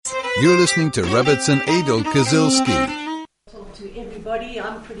You're listening to Rebbitzin Adol Kazilski. To everybody,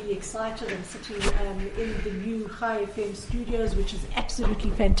 I'm pretty excited. I'm sitting in the new Chai FM studios, which is absolutely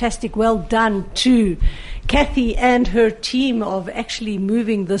fantastic. Well done to Kathy and her team of actually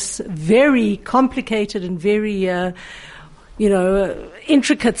moving this very complicated and very,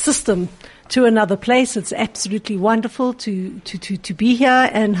 intricate system to another place. It's absolutely wonderful to be here,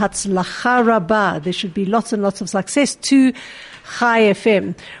 and Hatzlacha Rabbah. There should be lots and lots of success to Chai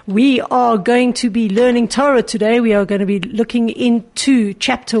FM. We are going to be learning Torah today. We are going to be looking into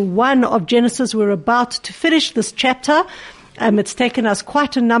chapter 1 of Genesis. We're about to finish this chapter. It's taken us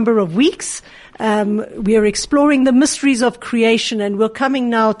quite a number of weeks. We are exploring the mysteries of creation, and we're coming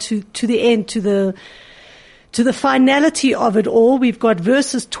now to the end, to the finality of it all. We've got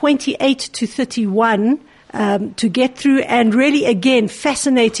verses 28 to 31 to get through, and really, again,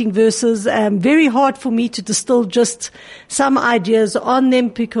 fascinating verses. Very hard for me to distill just some ideas on them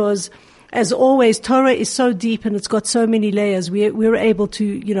because, as always, Torah is so deep and it's got so many layers. We're able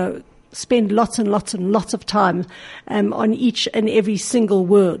to, spend lots and lots and lots of time on each and every single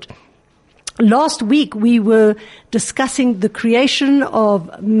word. Last week we were discussing the creation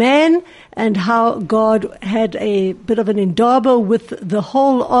of man and how God had a bit of an indaba with the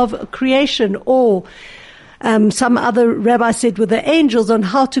whole of creation, or some other rabbi said with the angels, on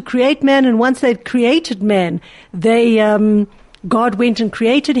how to create man. And once they've created man, God went and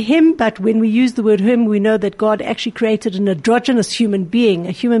created him. But when we use the word him, we know that God actually created an androgynous human being,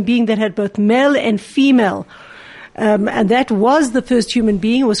 a human being that had both male and female. And that was the first human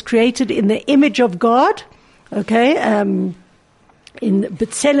being. It was created in the image of God. Okay. In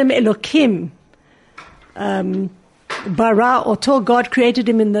B'Tselem Elokim, bara oto, God created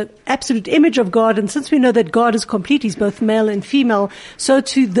him in the absolute image of God. And since we know that God is complete, he's both male and female, so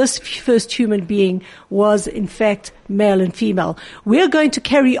too this first human being was in fact male and female. We're going to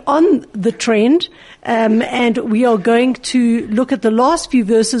carry on the trend, and we are going to look at the last few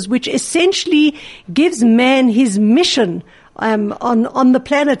verses, which essentially gives man his mission on the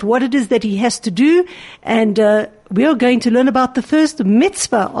planet, what it is that he has to do. And we are going to learn about the first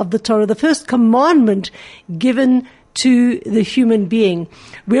mitzvah of the Torah, the first commandment given to the human being.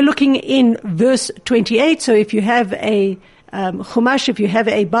 We're looking in verse 28. So if you have a Chumash, if you have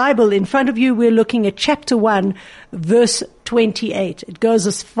a Bible in front of you, we're looking at chapter 1, verse 28. It goes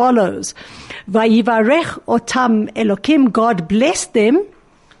as follows. Vayivarech otam Elokim, God blessed them,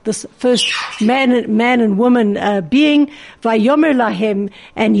 this first man and woman being, Vayomer lahem,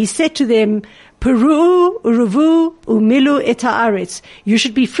 and he said to them, Peru, uruvu, umilu et haaretz. You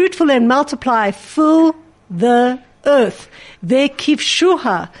should be fruitful and multiply, fill the earth.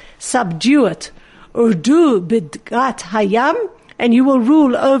 Vekivshuha, subdue it. Urdu bidgat hayam, and you will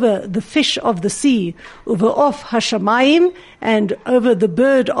rule over the fish of the sea. Uve'of hashamayim, and over the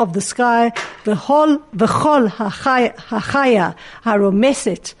bird of the sky. V'chol hachaya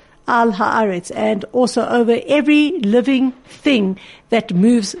haromeset al haaretz, and also over every living thing that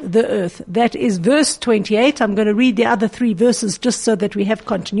moves the earth. That is verse 28. I'm going to read the other 3 verses just so that we have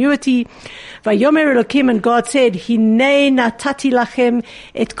continuity. Vayomer Elokim, and God said, Hinei natati lachem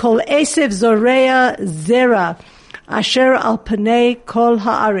et kol esev zorea zera asher al panei kol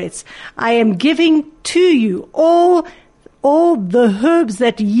haaretz. I am giving to you all the herbs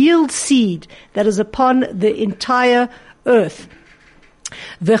that yield seed that is upon the entire earth.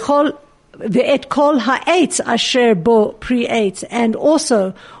 Ve'et kol ha'etz asher bo pri etz, and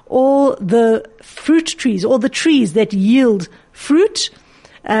also all the fruit trees, all the trees that yield fruit.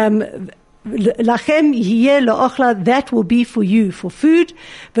 Lachem yeh lo'ochla, that will be for you for food.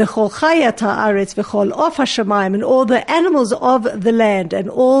 Ve'chol chayat ha'aretz ve'chol of hashamayim, and all the animals of the land and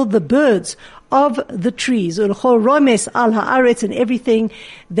all the birds of the trees. U'chol romes al ha'aretz, and everything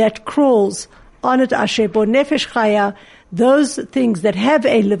that crawls on it. Asher bo nefesh chaya, those things that have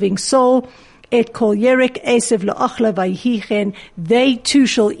a living soul. Et kol yerek esev lo'achla vayihichen, they too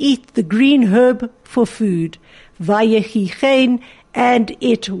shall eat the green herb for food. Vayihichen, and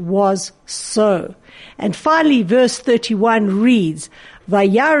it was so. And finally, verse 31 reads,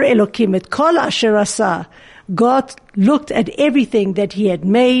 Vayar Elokim et kol asher asa. God looked at everything that he had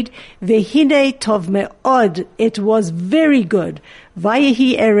made. Vehine tov me'od, it was very good.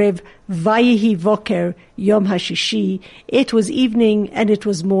 Vayehi erev, vayehi voker, yom hashishi. It was evening and it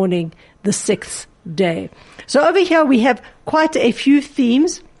was morning, the 6th day. So over here we have quite a few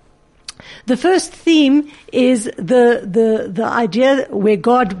themes. The first theme is the idea where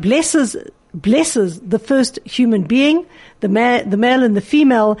God blesses blesses the first human being, the male and the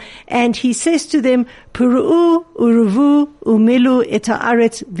female, and he says to them, Puru'u uruvu umilu et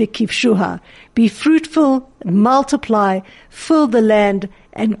haaretz v'kivshuha. Be fruitful, multiply, fill the land,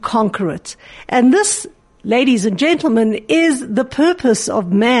 and conquer it. And this, ladies and gentlemen, is the purpose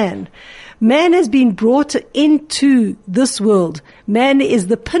of man. Man has been brought into this world. Man is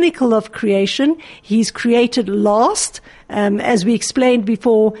the pinnacle of creation. He's created last. As we explained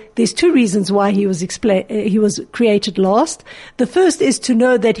before, there's two reasons why he was created last. The first is to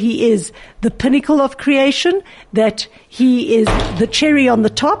know that he is the pinnacle of creation, that he is the cherry on the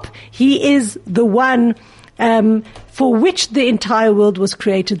top. He is the one for which the entire world was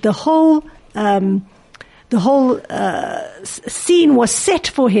created. The whole scene was set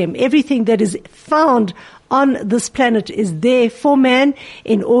for him. Everything that is found on this planet is there for man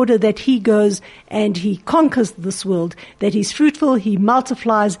in order that he goes and he conquers this world, that he's fruitful, he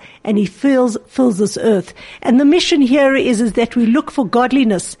multiplies, and he fills this earth. And the mission here is that we look for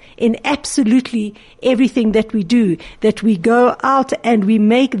godliness in absolutely everything that we do, that we go out and we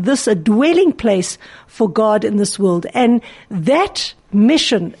make this a dwelling place for God in this world. And that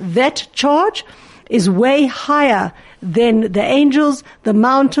mission, that charge, is way higher than the angels, the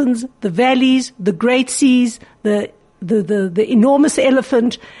mountains, the valleys, the great seas, the enormous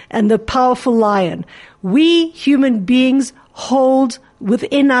elephant, and the powerful lion. We human beings hold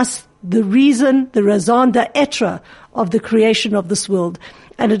within us the reason, the raison d'etre of the creation of this world.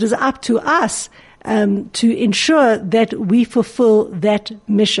 And it is up to us to ensure that we fulfill that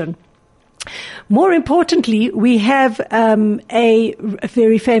mission. More importantly, we have a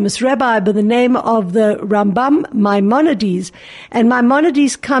very famous rabbi by the name of the Rambam Maimonides. And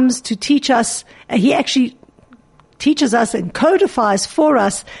Maimonides comes to teach us, he actually teaches us and codifies for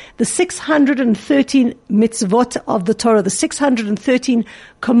us the 613 mitzvot of the Torah, the 613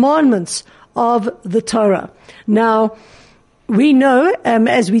 commandments of the Torah. Now, we know,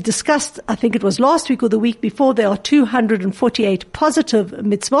 as we discussed, I think it was last week or the week before, there are 248 positive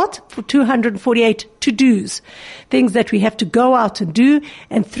mitzvot, for 248 to-dos, things that we have to go out and do,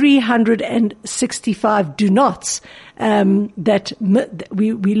 and 365 do-nots. That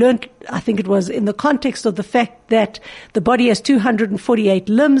we learned, I think it was in the context of the fact that the body has 248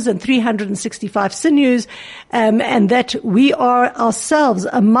 limbs and 365 sinews, and that we are ourselves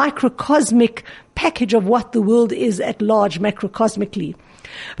a microcosmic package of what the world is at large, macrocosmically.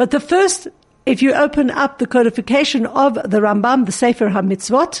 But the first, if you open up the codification of the Rambam, the Sefer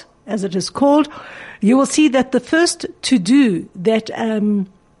HaMitzvot, as it is called, you will see that the first to-do that the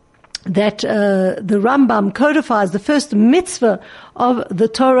Rambam codifies, the first mitzvah of the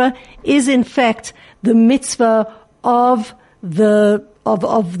Torah, is in fact the mitzvah of the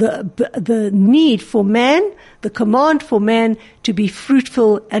need for man, the command for man to be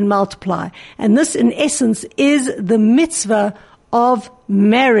fruitful and multiply. And this, in essence, is the mitzvah of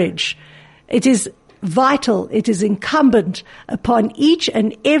marriage. It is vital, it is incumbent upon each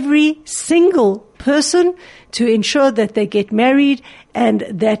and every single person to ensure that they get married and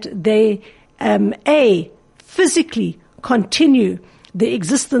that they, physically continue the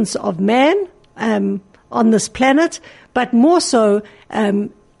existence of man on this planet, but more so,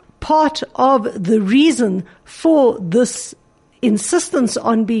 part of the reason for this insistence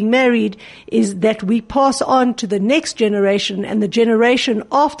on being married is that we pass on to the next generation and the generation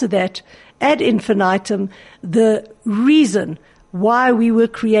after that ad infinitum the reason why we were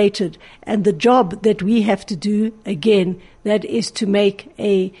created and the job that we have to do, again, that is to make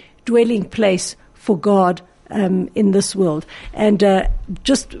a dwelling place for God in this world. And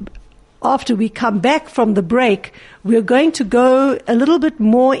just after we come back from the break, we're going to go a little bit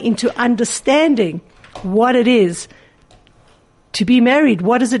more into understanding what it is to be married.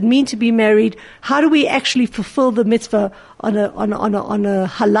 What does it mean to be married? How do we actually fulfill the mitzvah on a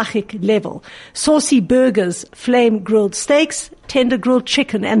halachic level? Saucy burgers, flame grilled steaks, tender grilled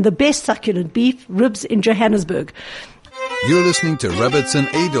chicken, and the best succulent beef ribs in Johannesburg. You're listening to Rebbitzin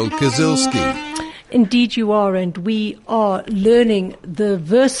Adol Kazilski. Indeed you are, and we are learning the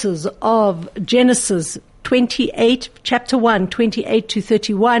verses of Genesis 28, chapter 1, 28 to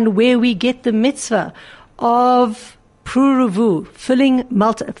 31, where we get the mitzvah of Pruruvu,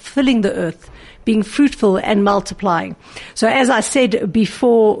 filling the earth, being fruitful and multiplying. So as I said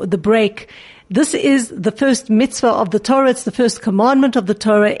before the break, this is the first mitzvah of the Torah. It's the first commandment of the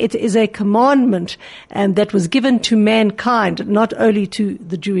Torah. It is a commandment that was given to mankind, not only to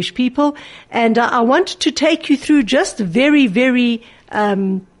the Jewish people. And I want to take you through just very, very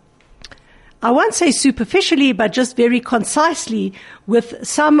I won't say superficially, but just very concisely with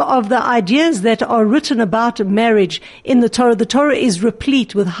some of the ideas that are written about marriage in the Torah. The Torah is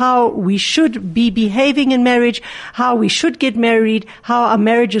replete with how we should be behaving in marriage, how we should get married, how our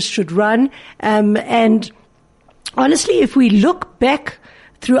marriages should run. And honestly, if we look back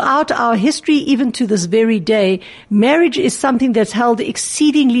throughout our history, even to this very day, marriage is something that's held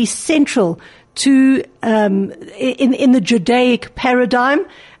exceedingly central to in the Judaic paradigm.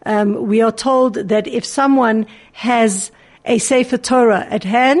 We are told that if someone has a Sefer Torah at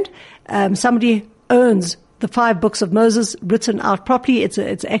hand, somebody owns the 5 books of Moses written out properly.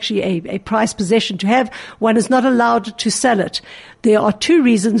 It's actually a prized possession to have. One is not allowed to sell it. There are 2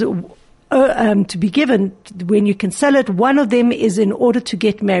 reasons to be given when you can sell it. One of them is in order to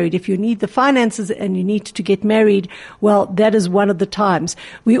get married. If you need the finances and you need to get married, well, that is one of the times.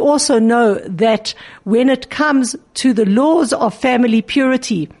 We also know that when it comes to the laws of family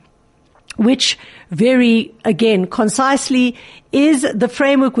purity, which very, again, concisely is the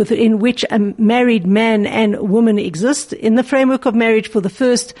framework within which a married man and woman exist. In the framework of marriage, for the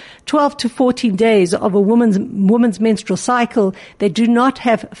first 12 to 14 days of a woman's menstrual cycle, they do not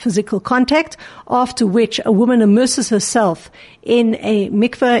have physical contact, after which a woman immerses herself in a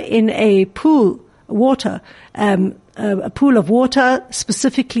mikveh, in a pool water, a pool of water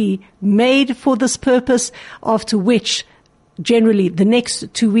specifically made for this purpose, after which generally the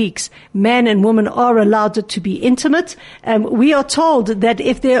next 2 weeks, man and woman are allowed to be intimate. We are told that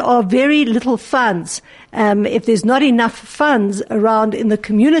if there are very little funds, if there's not enough funds around in the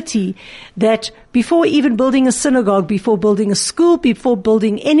community, that before even building a synagogue, before building a school, before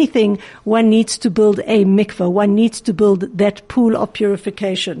building anything, one needs to build a mikveh. One needs to build that pool of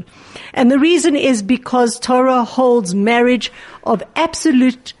purification. And the reason is because Torah holds marriage of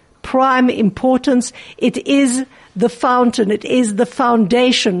absolute prime importance. It is the fountain, it is the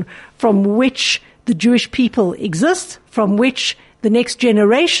foundation from which the Jewish people exist, from which the next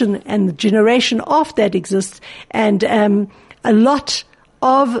generation and the generation after that exists. And a lot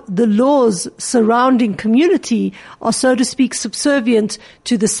of the laws surrounding community are, so to speak, subservient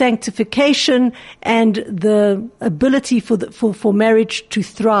to the sanctification and the ability for marriage to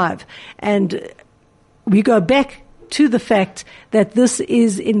thrive. And we go back to the fact that this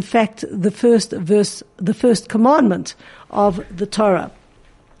is in fact the first verse, the first commandment of the Torah.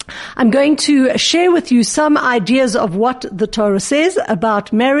 I'm going to share with you some ideas of what the Torah says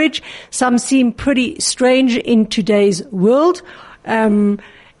about marriage. Some seem pretty strange in today's world. There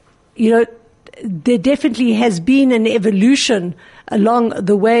definitely has been an evolution along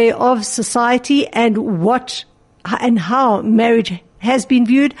the way of society and how marriage has been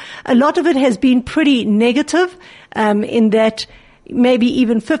viewed. A lot of it has been pretty negative, in that maybe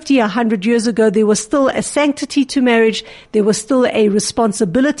even 50, 100 years ago, there was still a sanctity to marriage. There was still a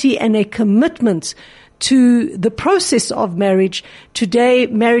responsibility and a commitment to the process of marriage. Today,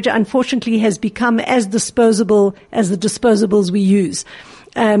 marriage unfortunately has become as disposable as the disposables we use,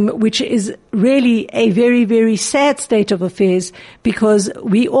 which is really a very, very sad state of affairs, because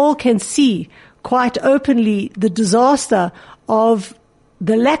we all can see quite openly the disaster of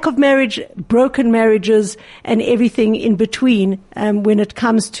the lack of marriage, broken marriages, and everything in between when it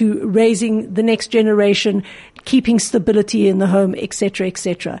comes to raising the next generation, keeping stability in the home, etc.,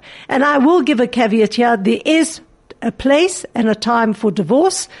 etc. And I will give a caveat here. There is a place and a time for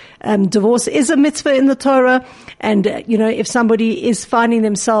divorce. Divorce is a mitzvah in the Torah. And, if somebody is finding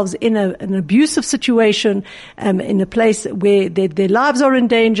themselves in an abusive situation, in a place where their lives are in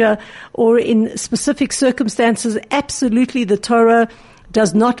danger, or in specific circumstances, absolutely the Torah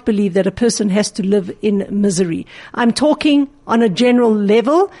does not believe that a person has to live in misery. I'm talking on a general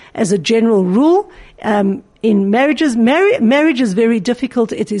level, as a general rule. In marriages, marriage is very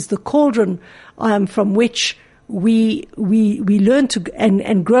difficult. It is the cauldron from which we learn to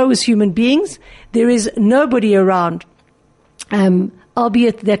and grow as human beings. There is nobody around,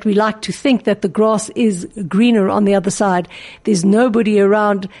 albeit that we like to think that the grass is greener on the other side. There's nobody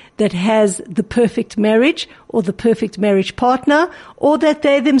around that has the perfect marriage or the perfect marriage partner, or that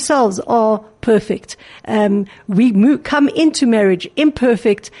they themselves are perfect. We come into marriage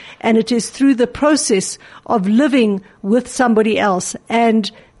imperfect, and it is through the process of living with somebody else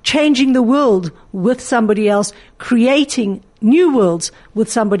and changing the world with somebody else, creating new worlds with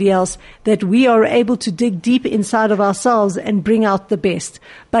somebody else, that we are able to dig deep inside of ourselves and bring out the best.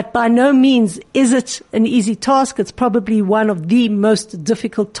 But by no means is it an easy task. It's probably one of the most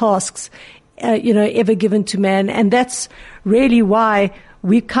difficult tasks, ever given to man. And that's really why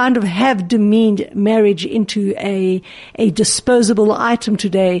we kind of have demeaned marriage into a disposable item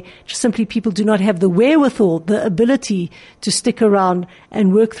today. Just simply people do not have the wherewithal, the ability to stick around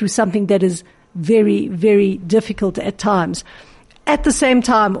and work through something that is very, very difficult at times. At the same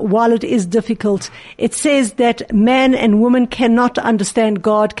time, while it is difficult, it says that man and woman cannot understand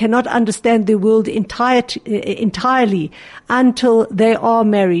God, cannot understand the world entirely until they are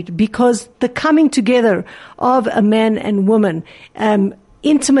married, because the coming together of a man and woman,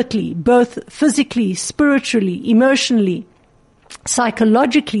 intimately, both physically, spiritually, emotionally,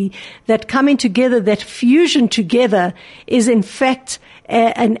 psychologically, that coming together, that fusion together is in fact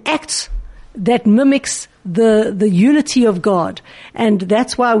an act that mimics the unity of God. And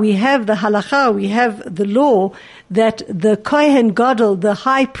that's why we have the halakha, we have the law that the Kohen Gadol, the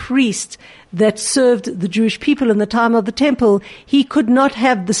high priest that served the Jewish people in the time of the temple, he could not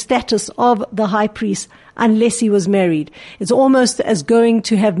have the status of the high priest unless he was married. It's almost as going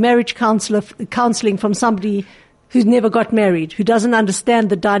to have marriage counseling from somebody who's never got married, who doesn't understand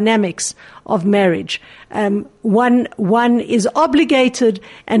the dynamics of marriage. One is obligated,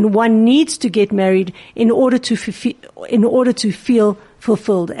 and one needs to get married in order to feel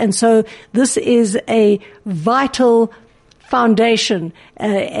fulfilled. And so this is a vital foundation.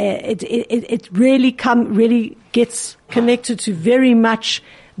 It really gets connected to very much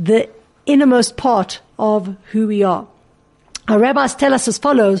the innermost part of who we are. Our rabbis tell us as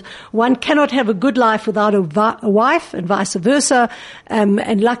follows: one cannot have a good life without a wife, and vice versa.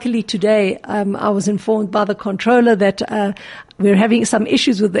 And luckily today, I was informed by the controller that we're having some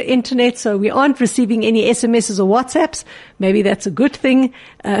issues with the internet, so we aren't receiving any SMSs or WhatsApps. Maybe that's a good thing.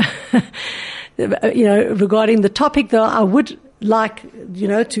 Regarding the topic, though, I would like,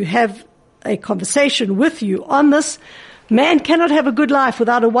 to have a conversation with you on this. Man cannot have a good life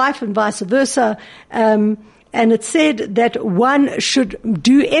without a wife, and vice versa. And it said that one should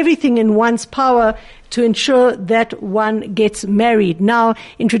do everything in one's power to ensure that one gets married. Now,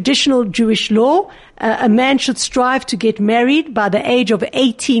 in traditional Jewish law, a man should strive to get married by the age of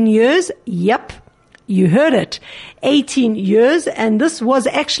 18 years. Yep, you heard it. 18 years. And this was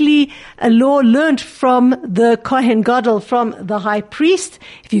actually a law learned from the Kohen Gadol, from the high priest.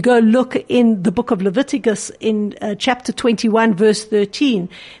 If you go look in the book of Leviticus in chapter 21, verse 13,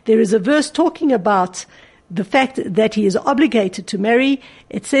 there is a verse talking about the fact that he is obligated to marry.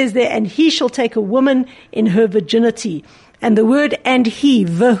 It says there, and he shall take a woman in her virginity. And the word and he,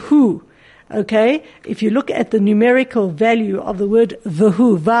 vahu, okay? If you look at the numerical value of the word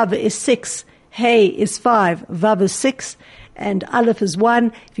vahu, vav is 6, hey is 5, vav is 6, and aleph is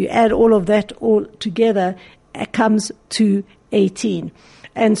 1. If you add all of that all together, it comes to 18.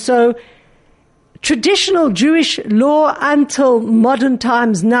 And so traditional Jewish law until modern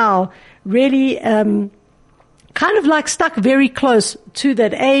times now really kind of like stuck very close to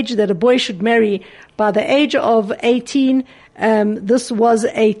that age that a boy should marry by the age of 18. This was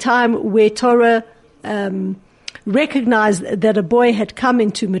a time where Torah recognized that a boy had come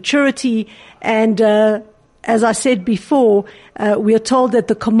into maturity. And as I said before, we are told that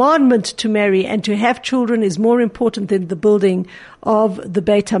the commandment to marry and to have children is more important than the building of the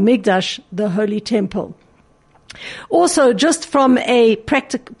Beit HaMikdash, the Holy Temple. Also, just from a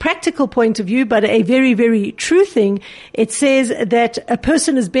practical point of view, but a very, very true thing, it says that a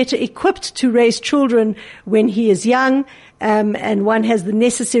person is better equipped to raise children when he is young, and one has the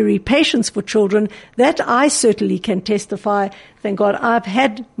necessary patience for children. That I certainly can testify. Thank God I've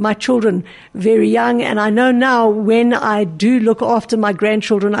had my children very young, and I know now when I do look after my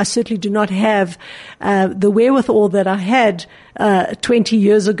grandchildren, I certainly do not have the wherewithal that I had 20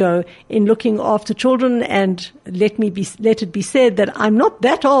 years ago in looking after children. And let it be said that I'm not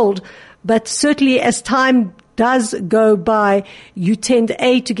that old, but certainly as time does go by, you tend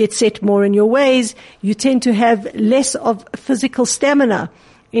to get set more in your ways. You tend to have less of physical stamina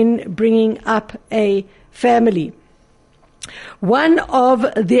in bringing up a family. One of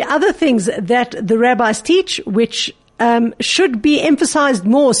the other things that the rabbis teach, which should be emphasized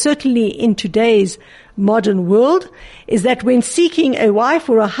more, certainly in today's modern world, is that when seeking a wife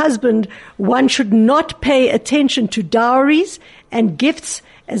or a husband, one should not pay attention to dowries and gifts,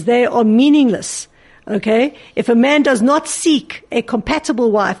 as they are meaningless. Okay? If a man does not seek a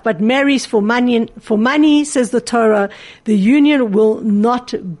compatible wife, but marries for money, says the Torah, the union will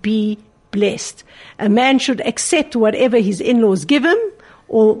not be blessed. A man should accept whatever his in-laws give him,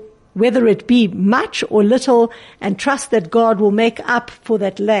 or whether it be much or little, and trust that God will make up for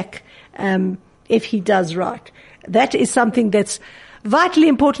that lack if he does right. That is something that's vitally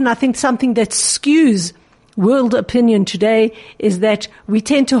important. I think something that skews world opinion today is that we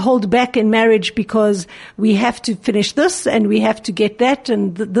tend to hold back in marriage because we have to finish this and we have to get that,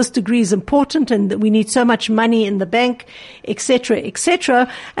 and this degree is important and we need so much money in the bank, etc.,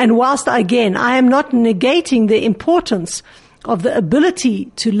 etc. And whilst, again, I am not negating the importance of the ability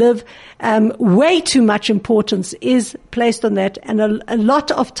to live, way too much importance is placed on that, and a lot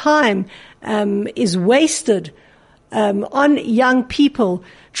of time is wasted on young people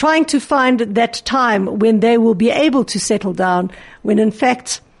trying to find that time when they will be able to settle down, when in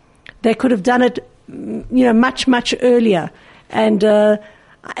fact they could have done it, much, much earlier. And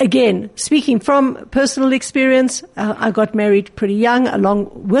again, speaking from personal experience, I got married pretty young along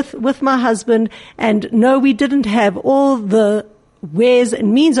with my husband, and no, we didn't have all the ways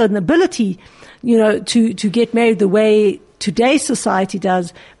and means or an ability, to get married the way today's society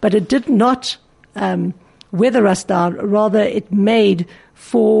does, but it did not weather us down. Rather, it made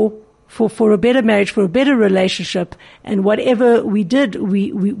for a better marriage, for a better relationship, and whatever we did,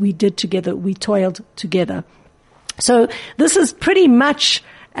 we did together. We toiled together. So this is pretty much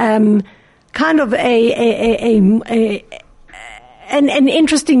kind of an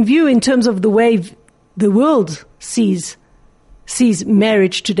interesting view in terms of the way the world sees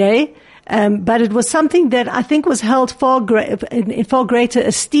marriage today. But it was something that I think was held in far greater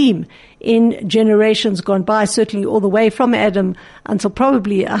esteem in generations gone by, certainly all the way from Adam until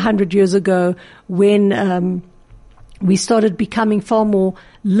probably 100 years ago, when we started becoming far more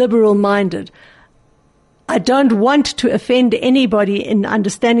liberal-minded. I don't want to offend anybody in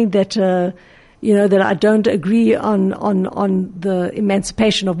understanding that, that I don't agree on the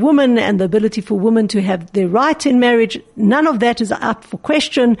emancipation of women and the ability for women to have their right in marriage. None of that is up for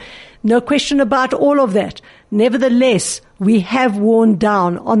question. No question about all of that. Nevertheless, we have worn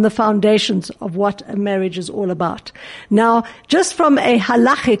down on the foundations of what a marriage is all about. Now, just from a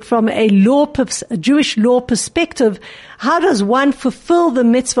halachic, from a Jewish law perspective, how does one fulfill the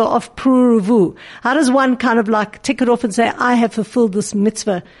mitzvah of pruruvu? How does one kind of like tick it off and say, I have fulfilled this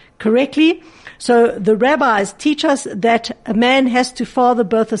mitzvah correctly? So the rabbis teach us that a man has to father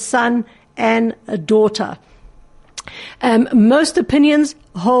both a son and a daughter. Most opinions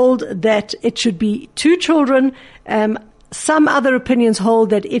hold that it should be 2 children. Some other opinions hold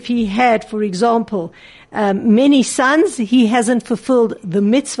that if he had, for example, many sons, he hasn't fulfilled the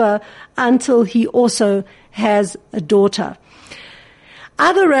mitzvah until he also has a daughter.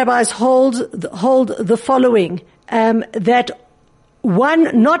 Other rabbis hold the following, that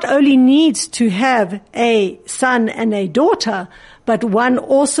one not only needs to have a son and a daughter, but one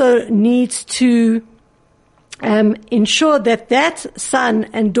also needs to ensure that son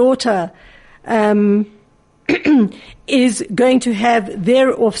and daughter is going to have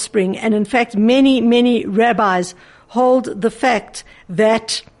their offspring. And in fact, many rabbis hold the fact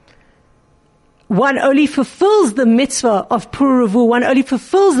that one only fulfills the mitzvah of pruruvu, one only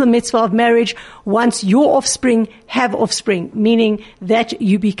fulfills the mitzvah of marriage once your offspring have offspring, meaning that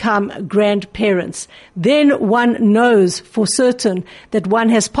you become grandparents. Then one knows for certain that one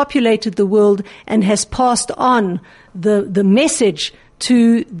has populated the world and has passed on the message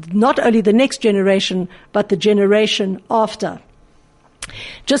to not only the next generation, but the generation after.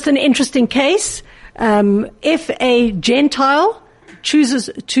 Just an interesting case, if a Gentile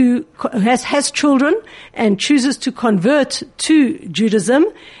has children and chooses to convert to Judaism,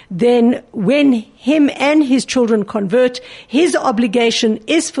 then when him and his children convert, his obligation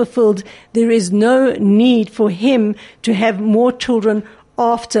is fulfilled. There is no need for him to have more children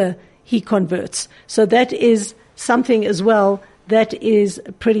after he converts. So that is something as well that is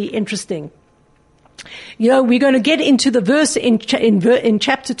pretty interesting. We're going to get into the verse in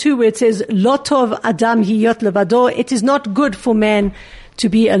chapter 2 where it says, Lo tov adam hiyot levado. It is not good for man to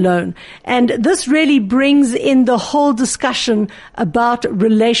be alone. And this really brings in the whole discussion about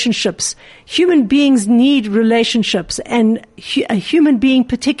relationships. Human beings need relationships, and a human being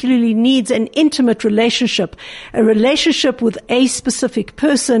particularly needs an intimate relationship, a relationship with a specific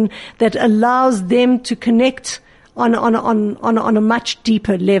person that allows them to connect on a much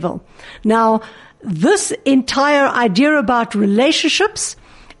deeper level. Now, this entire idea about relationships,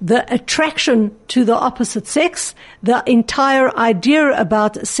 the attraction to the opposite sex, the entire idea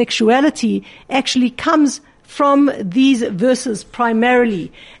about sexuality actually comes from these verses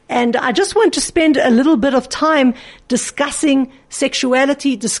primarily. And I just want to spend a little bit of time discussing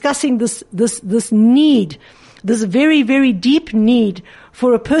sexuality, discussing this need, this very, very deep need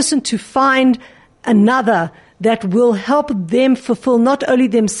for a person to find another that will help them fulfill not only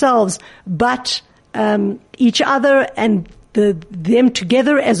themselves, but each other and them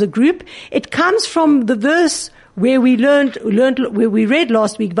together as a group. It comes from the verse where we where we read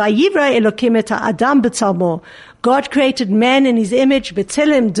last week, Vayivra Elokim et ha'adam b'tzalmo. God created man in his image,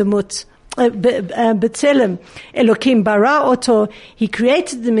 b'tzelem demut, b'tzelem Elokim bara oto. He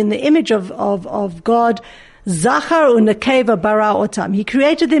created them in the image of God. Zachar u'nekeva bara otam. He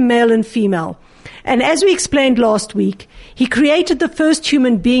created them male and female. And as we explained last week, he created the first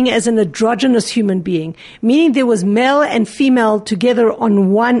human being as an androgynous human being, meaning there was male and female together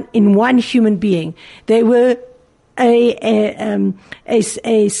in one human being. They were a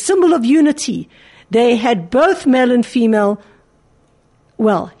symbol of unity. They had both male and female.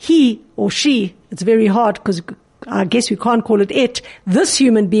 Well, he or she, it's very hard because I guess we can't call it it. This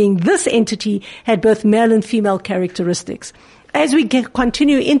human being, this entity, had both male and female characteristics. As we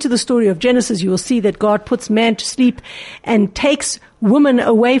continue into the story of Genesis, you will see that God puts man to sleep and takes woman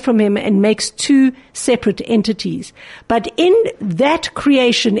away from him and makes two separate entities. But in that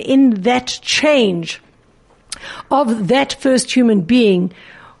creation, in that change of that first human being,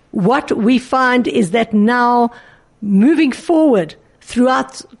 what we find is that now, moving forward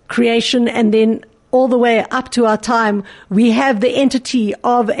throughout creation and then all the way up to our time, we have the entity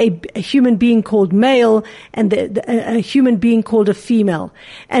of a human being called male and a human being called a female.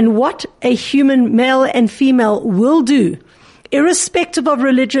 And what a human male and female will do, irrespective of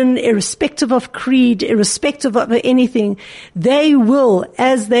religion, irrespective of creed, irrespective of anything, they will,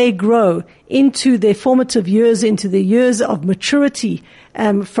 as they grow into their formative years, into the years of maturity,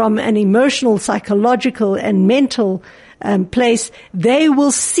 from an emotional, psychological, and mental place, they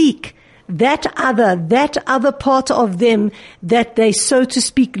will seek that other part of them that they, so to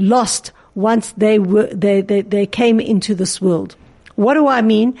speak, lost once they came into this world. What do I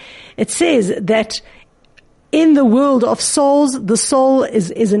mean? It says that in the world of souls, the soul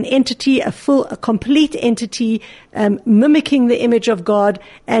is an entity, a complete entity, mimicking the image of God,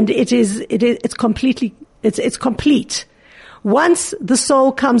 and it's complete. Once the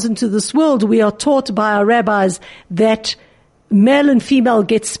soul comes into this world, we are taught by our rabbis that male and female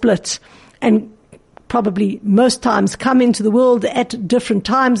get split, and probably most times come into the world at different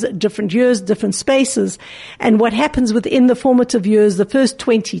times, different years, different spaces. And what happens within the formative years, the first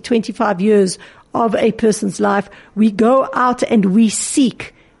 20, 25 years of a person's life, we go out and we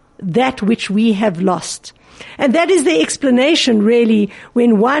seek that which we have lost. And that is the explanation, really,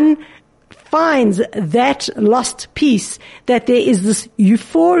 when one finds that lost piece, that there is this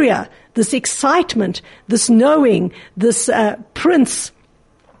euphoria, this excitement, this knowing, this prince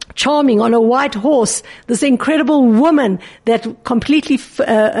charming on a white horse, this incredible woman that completely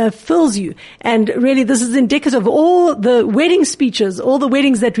fills you. And really, this is indicative of all the wedding speeches, all the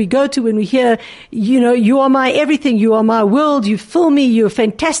weddings that we go to when we hear, you are my everything, you are my world, you fill me, you're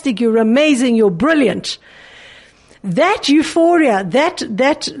fantastic, you're amazing, you're brilliant. That euphoria,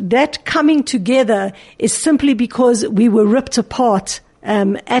 that coming together is simply because we were ripped apart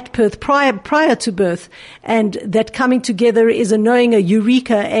at birth, prior to birth, and that coming together is a knowing, a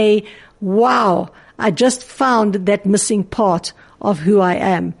eureka, a wow, I just found that missing part of who I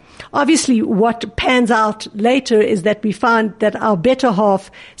am. Obviously, what pans out later is that we find that our better half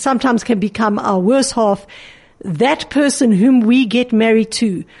sometimes can become our worse half. That person whom we get married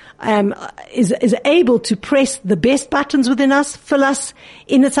to is able to press the best buttons within us, fill us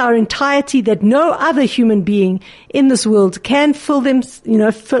in our entirety, that no other human being in this world can fill them,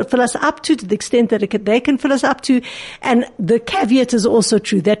 fill us up to the extent that they can fill us up to. And the caveat is also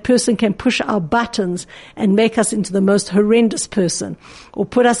true. That person can push our buttons and make us into the most horrendous person, or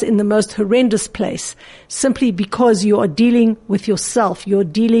put us in the most horrendous place, simply because you are dealing with yourself. You're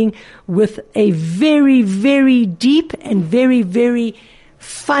dealing with a very, very deep and very, very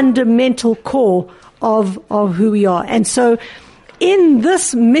fundamental core of who we are. And so in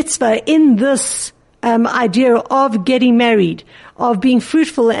this mitzvah, in this idea of getting married, of being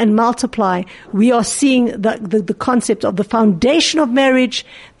fruitful and multiply, we are seeing the concept of the foundation of marriage,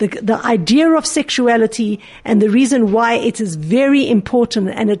 the idea of sexuality, and the reason why it is very important,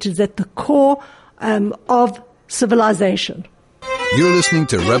 and it is at the core of civilization. You're listening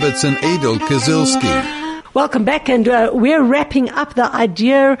to Rebbitzin Adol Kazilski. Welcome back, and we're wrapping up the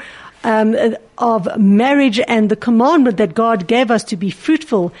idea of marriage and the commandment that God gave us to be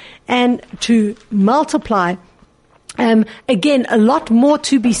fruitful and to multiply. Again, a lot more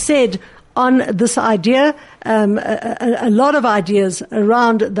to be said on this idea, a lot of ideas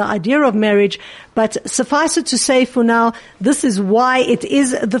around the idea of marriage, but suffice it to say for now, this is why it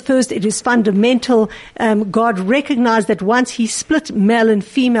is the first, it is fundamental. God recognized that once He split male and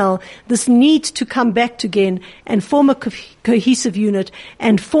female, this need to come back again and form a cohesive unit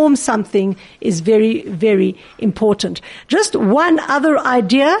and form something is very, very important. Just one other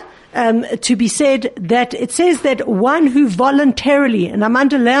idea to be said that it says that one who voluntarily, and I'm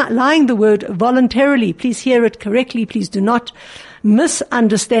underlying the word voluntarily, please hear it correctly, please do not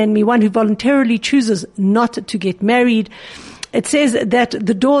misunderstand me, one who voluntarily chooses not to get married. It says that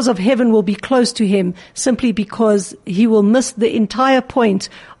the doors of heaven will be closed to him simply because he will miss the entire point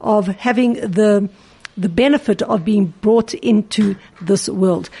of having the benefit of being brought into this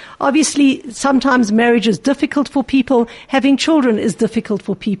world. Obviously, sometimes marriage is difficult for people. Having children is difficult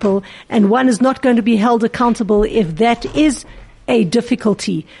for people, and one is not going to be held accountable if that is a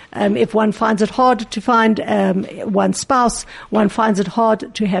difficulty. If one finds it hard to find one spouse, one finds it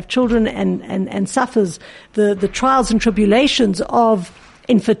hard to have children and suffers the trials and tribulations of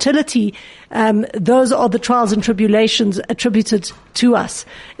infertility, those are the trials and tribulations attributed to us.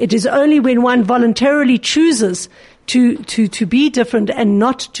 It is only when one voluntarily chooses to be different and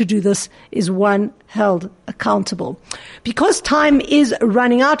not to do this is one held accountable. Because time is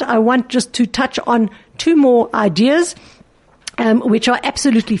running out, I want just to touch on two more ideas, which are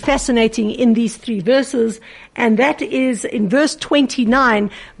absolutely fascinating in these three verses. And that is in verse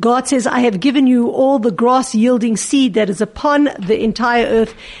 29, God says, I have given you all the grass yielding seed that is upon the entire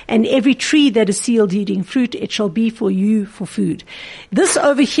earth, and every tree that is sealed yielding fruit, it shall be for you for food. This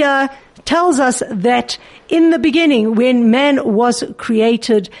over here tells us that in the beginning, when man was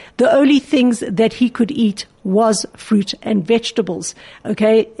created, the only things that he could eat was fruit and vegetables.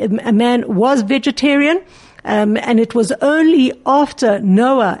 Okay, a man was vegetarian. And it was only after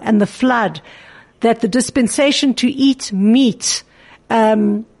Noah and the flood that the dispensation to eat meat,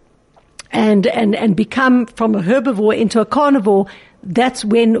 and become from a herbivore into a carnivore, that's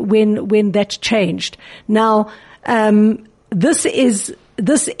when that changed. Now, this is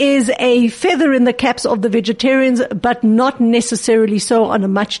a feather in the caps of the vegetarians, but not necessarily so on a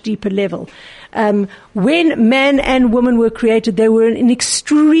much deeper level. When man and woman were created, they were in an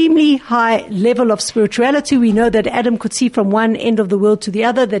extremely high level of spirituality. We know that Adam could see from one end of the world to the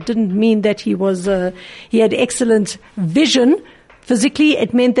other. That didn't mean that he had excellent vision. Physically,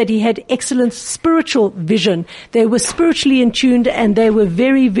 it meant that he had excellent spiritual vision. They were spiritually in tuned, and they were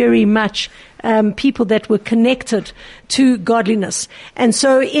very, very much people that were connected to godliness. And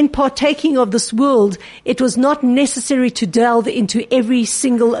so in partaking of this world, it was not necessary to delve into every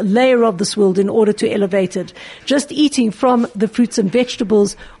single layer of this world in order to elevate it. Just eating from the fruits and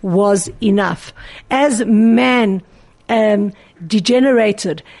vegetables was enough. As man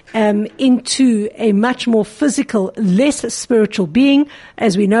degenerated into a much more physical, less spiritual being.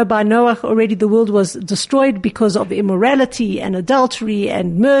 As we know by Noah already, the world was destroyed because of immorality and adultery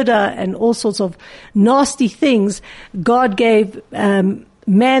and murder and all sorts of nasty things. God gave man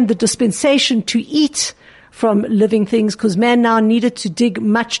the dispensation to eat from living things, because man now needed to dig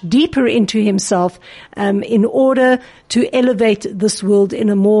much deeper into himself in order to elevate this world in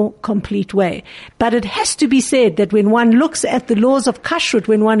a more complete way. But it has to be said that when one looks at the laws of kashrut,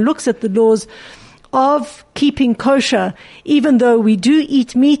 when one looks at the laws of keeping kosher, even though we do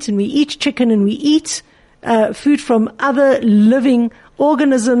eat meat and we eat chicken and we eat food from other living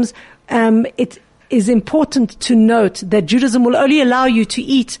organisms, it is important to note that Judaism will only allow you to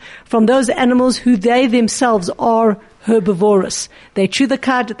eat from those animals who they themselves are herbivorous. They chew the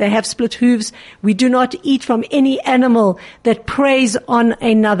cud, they have split hooves. We do not eat from any animal that preys on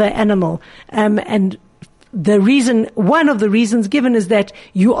another animal. And one of the reasons given is that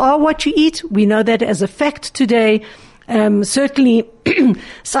you are what you eat. We know that as a fact today. Certainly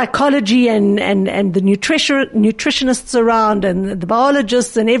psychology and the nutritionists around and the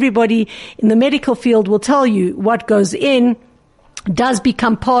biologists and everybody in the medical field will tell you what goes in does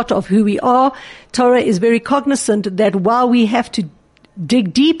become part of who we are. Torah is very cognizant that while we have to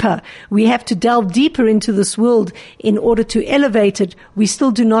dig deeper, we have to delve deeper into this world in order to elevate it, we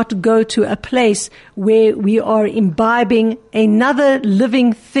still do not go to a place where we are imbibing another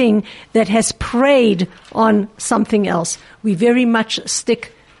living thing that has preyed on something else. We very much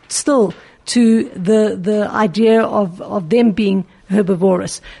stick still to the idea of them being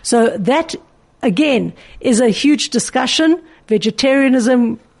herbivorous. So that, again, is a huge discussion.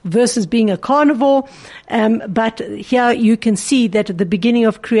 Vegetarianism versus being a carnivore. But here you can see that at the beginning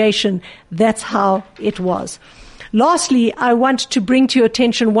of creation, that's how it was. Lastly, I want to bring to your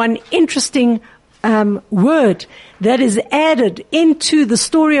attention one interesting word that is added into the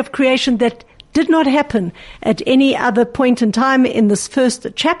story of creation that did not happen at any other point in time in this first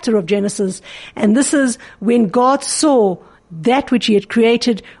chapter of Genesis. And this is when God saw that which he had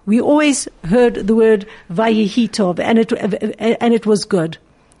created. We always heard the word Vayehi Tov, and it was good.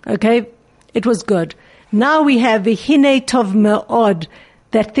 Okay, it was good. Now we have Vehine Tov Me'od,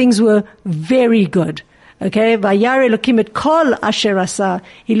 that things were very good. Okay, Vayare Elokim et kol asher asa.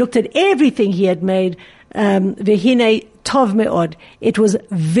 He looked at everything he had made. Vehine tov me'od. It was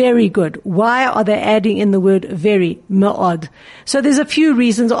very good. Why are they adding in the word very, me'od? So there's a few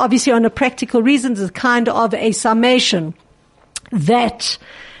reasons. Obviously, on a practical reason, it's kind of a summation that,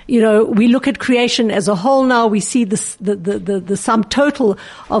 we look at creation as a whole now. We see the sum total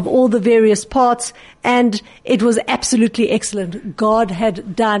of all the various parts, and it was absolutely excellent. God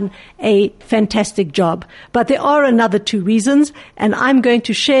had done a fantastic job. But there are another two reasons, and I'm going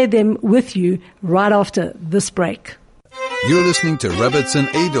to share them with you right after this break. You're listening to Rebbitzin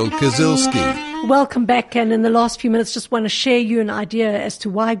Adol Kazilski. Welcome back, and in the last few minutes, just want to share you an idea as to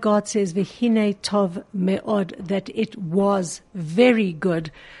why God says Vehine tov me'od, that it was very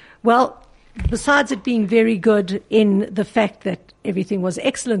good. Well, besides it being very good in the fact that everything was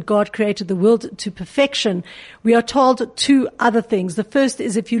excellent, God created the world to perfection, we are told two other things. The first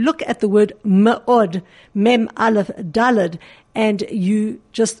is, if you look at the word me'od, mem aleph dalad, and you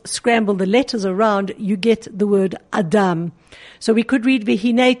just scramble the letters around, you get the word Adam. So we could read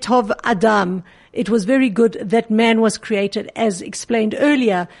Vehine tov Adam. It was very good that man was created. As explained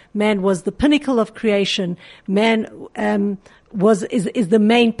earlier, man was the pinnacle of creation. Man is the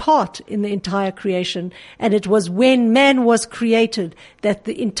main part in the entire creation. And it was when man was created that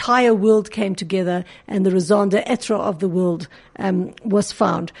the entire world came together and the raison d'etre of the world was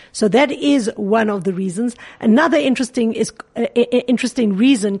found. So that is one of the reasons. Another interesting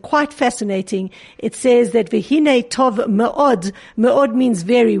reason, quite fascinating. It says that Vehine tov me'od. Me'od means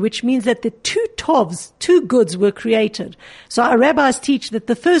very, which means that the two tovs, two goods were created. So our rabbis teach that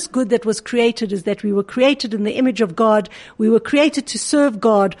the first good that was created is that we were created in the image of God. We were created to serve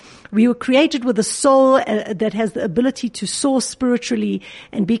God. We were created with a soul that has the ability to soar spiritually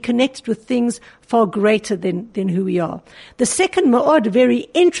and be connected with things far greater than who we are. The second me'od, very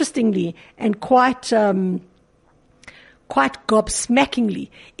interestingly and quite gobsmackingly,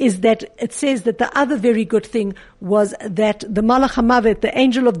 is that it says that the other very good thing was that the Malach HaMavet, the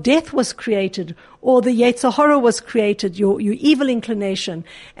angel of death, was created, or the Yetzer Hara was created, your evil inclination.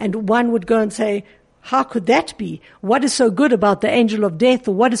 And one would go and say, how could that be? What is so good about the angel of death,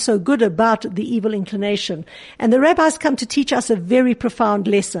 or what is so good about the evil inclination? And the rabbis come to teach us a very profound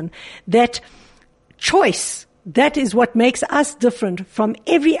lesson, that choice, that is what makes us different from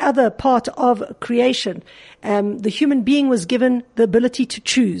every other part of creation. The human being was given the ability to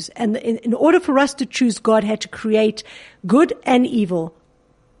choose. And in order for us to choose, God had to create good and evil,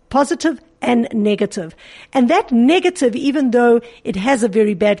 positive and negative. And that negative, even though it has a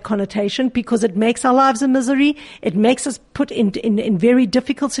very bad connotation because it makes our lives a misery, it makes us put in very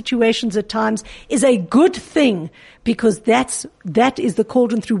difficult situations at times, is a good thing, because that is the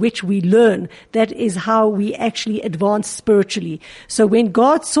cauldron through which we learn. That is how we actually advance spiritually. So when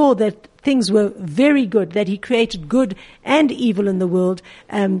God saw that things were very good, that He created good and evil in the world,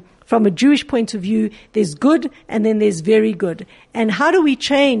 from a Jewish point of view, there's good and then there's very good. And how do we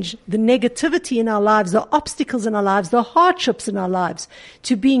change the negativity in our lives, the obstacles in our lives, the hardships in our lives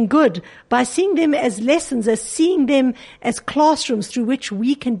to being good? By seeing them as lessons, as seeing them as classrooms through which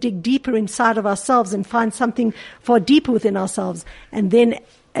we can dig deeper inside of ourselves and find something far deeper within ourselves. And then,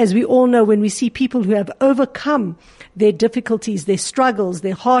 as we all know, when we see people who have overcome their difficulties, their struggles,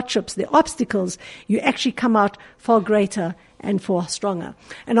 their hardships, their obstacles, you actually come out far greater and far stronger.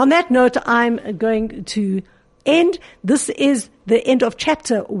 And on that note, I'm going to end. This is the end of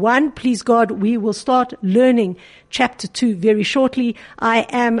chapter 1. Please God, we will start learning chapter 2 very shortly. I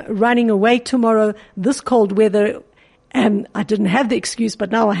am running away tomorrow. This cold weather, I didn't have the excuse, but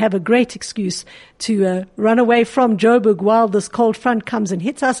now I have a great excuse to run away from Joburg while this cold front comes and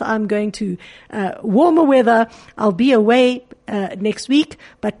hits us. I'm going to warmer weather. I'll be away next week,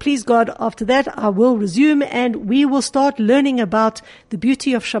 but please God, after that I will resume and we will start learning about the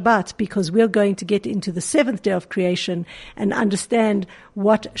beauty of Shabbat, because we're going to get into the seventh day of creation and understand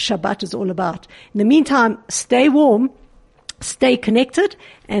what Shabbat is all about. In the meantime, stay warm, stay connected,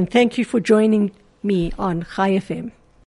 and thank you for joining me on Chai FM.